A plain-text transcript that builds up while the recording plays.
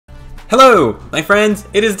Hello, my friends,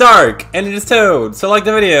 it is Dark, and it is Toad, so like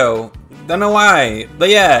the video. Don't know why, but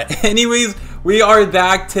yeah. Anyways, we are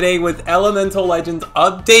back today with Elemental Legends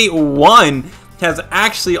Update 1 has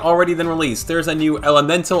actually already been released. There's a new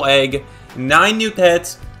Elemental Egg, 9 new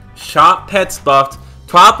pets, shop pets buffed,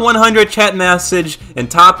 top 100 chat message,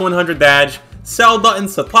 and top 100 badge. Sell button,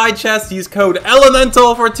 supply chest, use code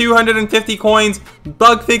ELEMENTAL for 250 coins,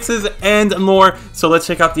 bug fixes, and more. So let's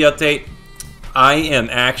check out the update. I am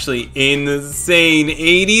actually insane.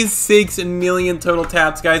 86 million total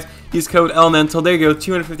taps, guys. Use code ELEMENTAL. There you go,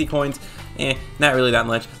 250 coins. Not really that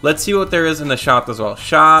much. Let's see what there is in the shop as well.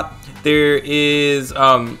 Shop, there is,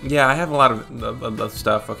 yeah, I have a lot of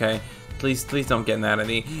stuff, okay? Please don't get mad at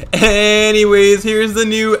me. Anyways, here's the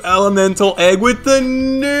new Elemental Egg with the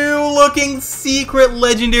new looking secret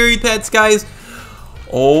legendary pets, guys.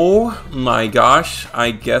 Oh my gosh,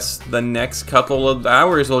 I guess the next couple of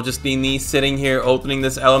hours will just be me sitting here opening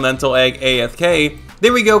this Elemental Egg AFK.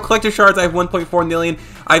 There we go, collector shards, I have 1.4 million.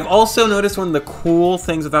 I've also noticed one of the cool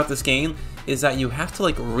things about this game is that you have to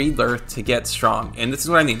like rebirth to get strong, and this is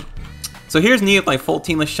what I mean. So here's me with my full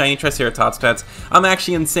teamless shiny Triceratops pets. I'm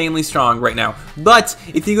actually insanely strong right now. But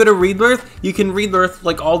if you go to Rebirth, you can rebirth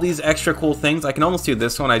like all these extra cool things. I can almost do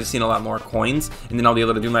this one, I just need a lot more coins. And then I'll be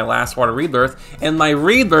able to do my last water rebirth. And my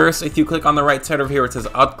rebirths, if you click on the right side over here, it says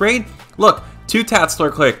upgrade. Look, 2 tats per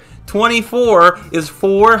click. 24 is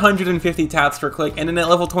 450 taps per click. And then at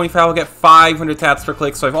level 25, I'll get 500 taps per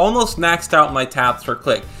click. So I've almost maxed out my taps per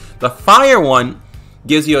click. The fire one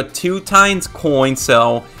gives you a 2 times coin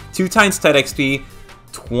cell, 2 times stat XP,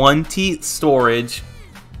 20 storage,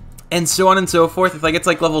 and so on and so forth. If I get to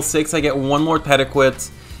like level 6, I get 1 more pet equipped,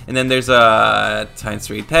 and then there's a times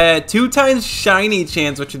 3 pet, 2 times shiny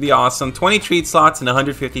chance, which would be awesome, 20 treat slots, and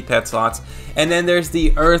 150 pet slots. And then there's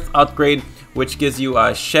the earth upgrade, which gives you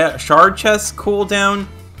a shard chest cooldown,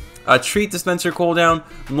 a treat dispenser cooldown,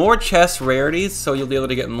 more chest rarities, so you'll be able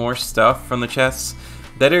to get more stuff from the chests,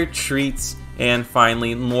 better treats, and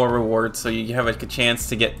finally, more rewards, so you have a chance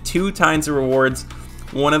to get 2 times the rewards.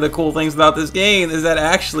 One of the cool things about this game is that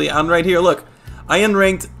actually, I'm right here, look. I am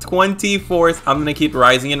ranked 24th. I'm going to keep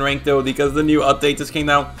rising in rank, though, because the new update just came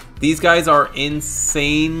out. These guys are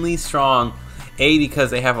insanely strong. A,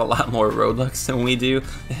 because they have a lot more Roblox than we do,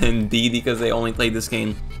 and B, because they only played this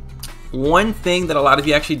game. One thing that a lot of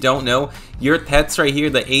you actually don't know, your pets right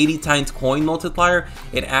here, the 80 times coin multiplier,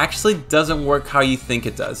 it actually doesn't work how you think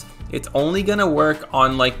it does. It's only gonna work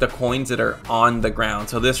on like the coins that are on the ground.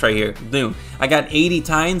 So this right here, boom. I got 80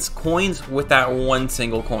 times coins with that 1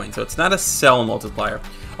 single coin. So it's not a cell multiplier.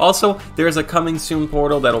 Also, there's a coming soon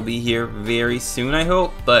portal that'll be here very soon, I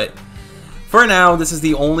hope. But for now, this is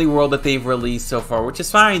the only world that they've released so far, which is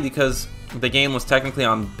fine because the game was technically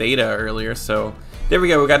on beta earlier. So there we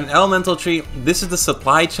go, we got an elemental tree. This is the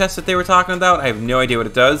supply chest that they were talking about. I have no idea what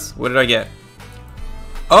it does. What did I get?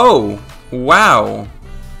 Oh, wow.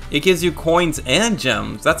 It gives you coins and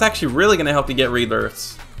gems. That's actually really going to help you get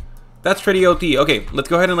rebirths. That's pretty OP. Okay, let's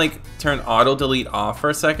go ahead and like turn auto delete off for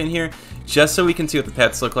a second here, just so we can see what the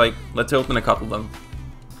pets look like. Let's open a couple of them.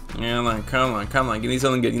 Yeah, like, come on, give me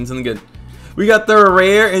something good, give me something good. We got the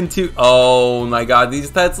rare and 2. Oh my god,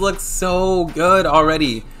 these pets look so good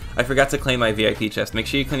already. I forgot to claim my VIP chest. Make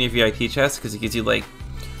sure you claim your VIP chest because it gives you like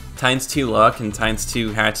times 2 luck and times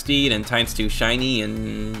 2 hatch speed and times 2 shiny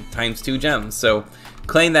and times 2 gems. So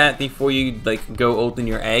claim that before you like go open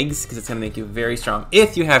your eggs because it's gonna make you very strong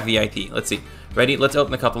if you have VIP. Let's see. Ready? Let's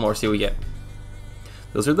open a couple more. See what we get.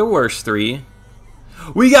 Those are the worst 3.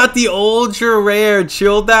 We got the ultra rare.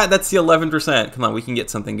 Chilled that. That's the 11%. Come on, we can get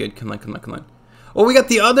something good. Come on. Oh, we got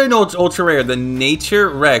the other ultra rare, the Nature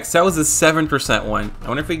Rex. That was the 7% one. I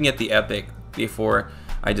wonder if we can get the epic before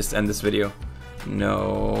I just end this video.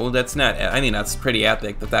 No, that's not. I mean, that's pretty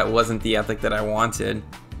epic, but that wasn't the epic that I wanted.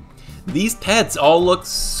 These pets all look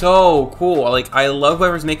so cool. Like, I love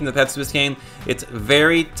whoever's making the pets for this game. It's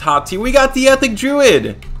very top tier. We got the epic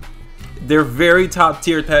druid. They're very top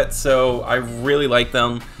tier pets, so I really like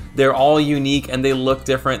them. They're all unique and they look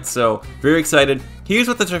different, so very excited. Here's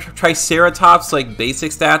what the Triceratops like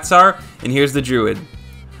basic stats are, and here's the druid.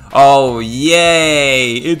 Oh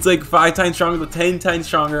yay! It's like 5 times stronger, but 10 times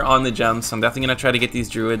stronger on the gems. So I'm definitely gonna try to get these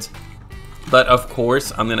druids, but of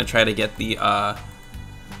course I'm gonna try to get the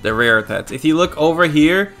rare pets. If you look over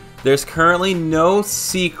here, there's currently no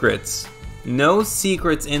secrets in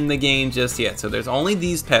the game just yet. So there's only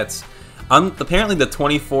these pets. I'm apparently the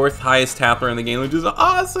 24th highest tapper in the game, which is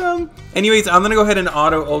awesome. Anyways, I'm gonna go ahead and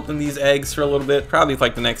auto open these eggs for a little bit, probably for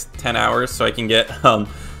like the next 10 hours, so I can get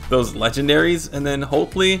those legendaries, and then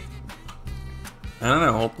hopefully, I don't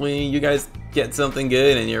know, hopefully you guys get something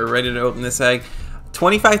good and you're ready to open this egg.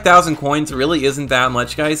 25,000 coins really isn't that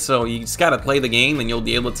much, guys, so you just gotta play the game and you'll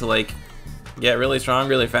be able to, like, get really strong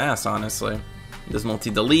really fast, honestly. There's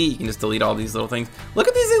multi-delete, you can just delete all these little things. Look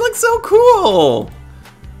at these, they look so cool!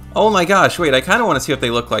 Oh my gosh, wait, I kind of want to see what they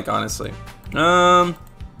look like, honestly.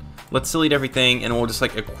 Let's delete everything and we'll just,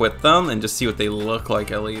 like, equip them and just see what they look like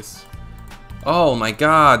at least. Oh my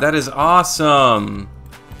god, that is awesome!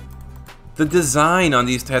 The design on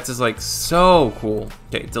these pets is, like, so cool.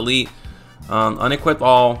 Okay, delete. Unequip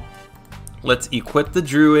all. Let's equip the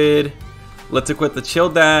druid. Let's equip the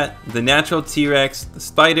childat, the natural T-Rex, the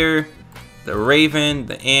spider, the raven,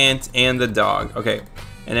 the ant, and the dog. Okay,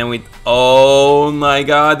 and then we... Oh my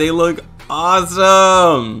god, they look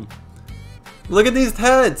awesome! Look at these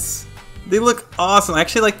pets! They look awesome. I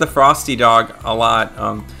actually like the frosty dog a lot.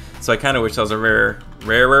 So I kind of wish that was a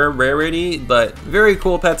rarity, but very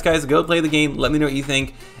cool pets, guys. Go play the game. Let me know what you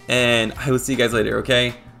think, and I will see you guys later,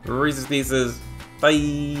 okay? Reese's Pieces.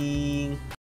 Bye!